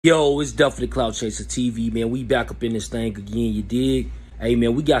Yo, it's definitely Clout Chaser TV, man. We back up in this thing again, you dig? Hey,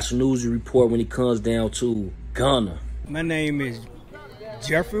 man, we got some news to report when it comes down to Gunna. My name is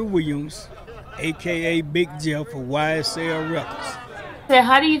Jeffrey Williams, a.k.a. Big Jeff for YSL Records.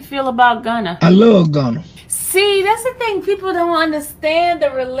 How do you feel about Gunna? I love Gunna. See, that's the thing. People don't understand the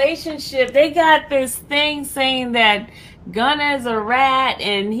relationship. They got this thing saying that Gunna is a rat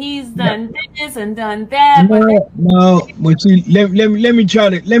and he's done this and done that. But see, let me try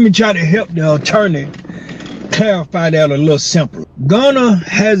to help the attorney clarify that a little simpler. Gunna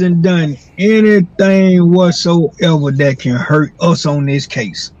hasn't done anything whatsoever that can hurt us on this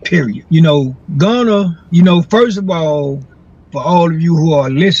case. Period. Gunna, first of all, for all of you who are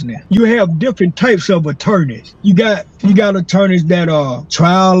listening, you have different types of attorneys. You got attorneys that are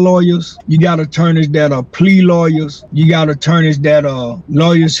trial lawyers. You got attorneys that are plea lawyers. You got attorneys that are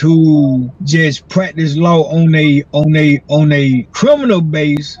lawyers who just practice law on a criminal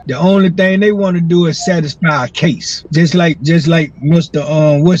base. The only thing they want to do is satisfy a case. Just like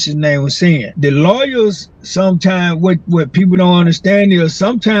Mr. What's his name was saying. The lawyers, sometimes what people don't understand is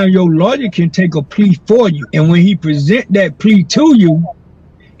sometimes your lawyer can take a plea for you, and when he present that plea to you,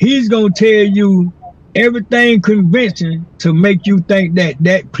 he's gonna tell you everything convincing to make you think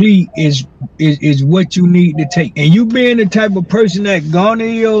that plea is what you need to take. And you being the type of person that Gunna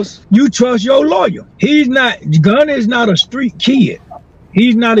is, you trust your lawyer. Gunna is not a street kid.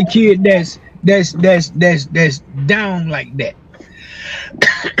 He's not a kid that's down like that.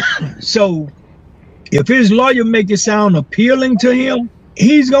 So if his lawyer make it sound appealing to him,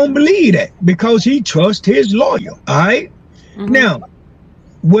 he's gonna believe that because he trusts his lawyer. All right. Mm-hmm. Now,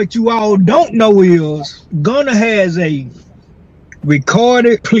 what you all don't know is Gunna has a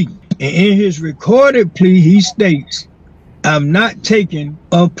recorded plea, and in his recorded plea he states, "I'm not taking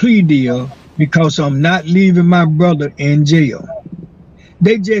a plea deal because I'm not leaving my brother in jail."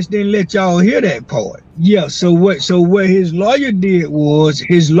 They just didn't let y'all hear that part. Yeah, so what his lawyer did was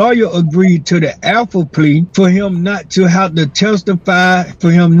his lawyer agreed to the alpha plea for him not to have to testify,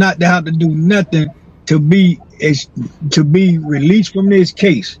 for him not to have to do nothing to be released from this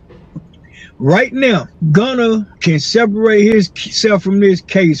case. Right now, Gunna can separate himself from this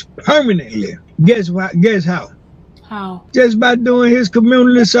case permanently. Guess how? How? Just by doing his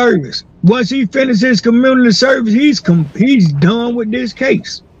community service. Once he finishes his community service, he's done with this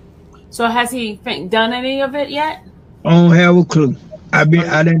case. So has he done any of it yet? I don't have a clue. I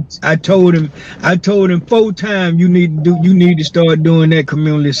told him 4 times you need to start doing that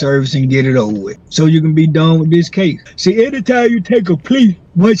community service and get it over with, so you can be done with this case. See, anytime you take a plea,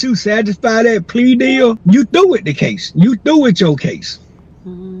 once you satisfy that plea deal, you through with the case. You through with your case.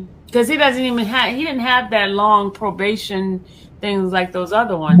 Because he didn't have that long probation things like those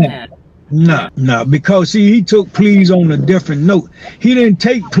other ones had. No, because see, he took pleas on a different note. He didn't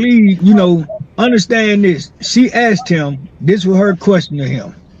take pleas, understand this. She asked him, this was her question to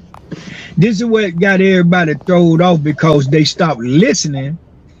him. This is what got everybody thrown off because they stopped listening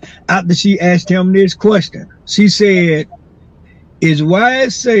after she asked him this question. She said, "Is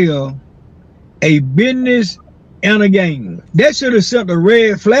YSL a business and a game?" That should have sent a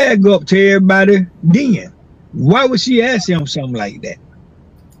red flag up to everybody then. Why would she ask him something like that?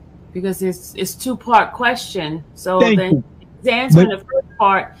 Because it's 2-part question. So then answering the first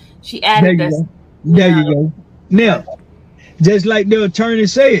part, she added this. There you go. Now, just like the attorney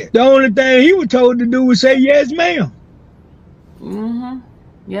said, the only thing he was told to do was say yes, ma'am.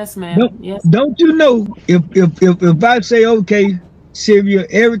 Yes, ma'am. Yes. Don't you know if I say, okay, Sylvia,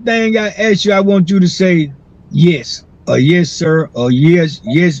 everything I ask you, I want you to say yes, or yes, sir, or yes,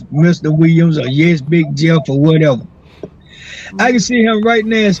 Mr. Williams, or yes, Big Jeff, or whatever. I can see him right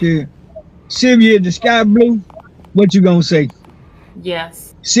now and say, "Sylvia, the sky blue?" What you gonna say?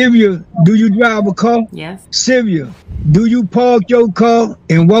 Yes. "Sylvia, do you drive a car?" Yes. "Sylvia, do you park your car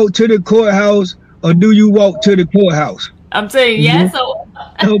and walk to the courthouse, or do you walk to the courthouse?" I'm saying yes. So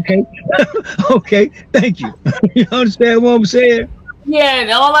okay. Okay, thank you. You understand what I'm saying? Yeah,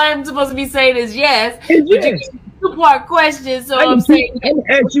 and all I'm supposed to be saying is yes. It's yes. 2-part question, so I'm saying I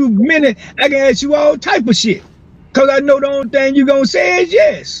can ask you all type of shit. Cause I know the only thing you gonna say is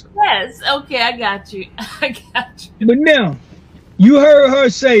yes. Yes. Okay, I got you. But now, you heard her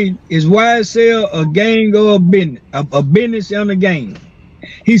say, "Is YSL a gang or a business? A business and a gang?"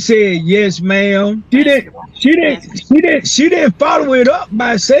 He said, "Yes, ma'am." She didn't follow it up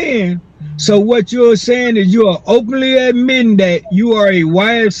by saying, "So what you're saying is you are openly admitting that you are a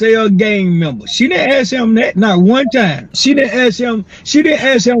YSL gang member." She didn't ask him that, not one time. She didn't ask him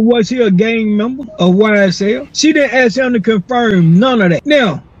was he a gang member of YSL. She didn't ask him to confirm none of that.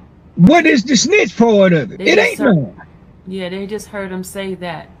 Now, what is the snitch part of it? It ain't none. Yeah, they just heard him say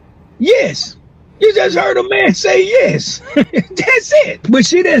that. Yes. You just heard a man say yes. That's it. But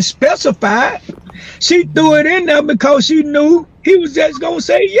she didn't specify. She threw it in there because she knew he was just going to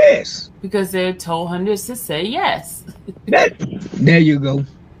say yes. Because they told him to say yes. There you go.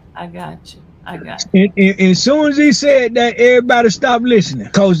 I got you. I got you. And as soon as he said that, everybody stopped listening.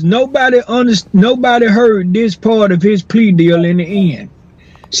 Because nobody heard this part of his plea deal in the end.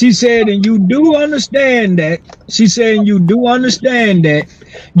 She said, and you do understand that. She said, and you do understand that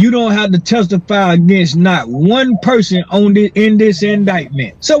you don't have to testify against not one person in this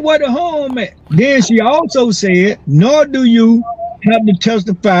indictment. So what the harm at? Then she also said, nor do you have to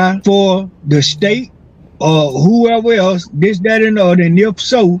testify for the state or whoever else, this, that, and other. And if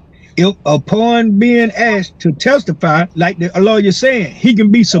so, if upon being asked to testify, like the lawyer saying, he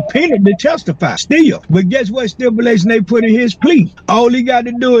can be subpoenaed to testify still. But guess what stipulation they put in his plea? All he got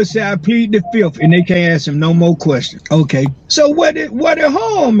to do is say, I plead the fifth, and they can't ask him no more questions. Okay. So what the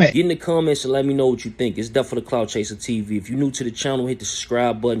harm at? Get in the comments and let me know what you think. It's Death for the Clout Chaser TV. If you're new to the channel, hit the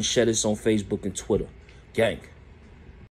subscribe button, share this on Facebook and Twitter. Gang.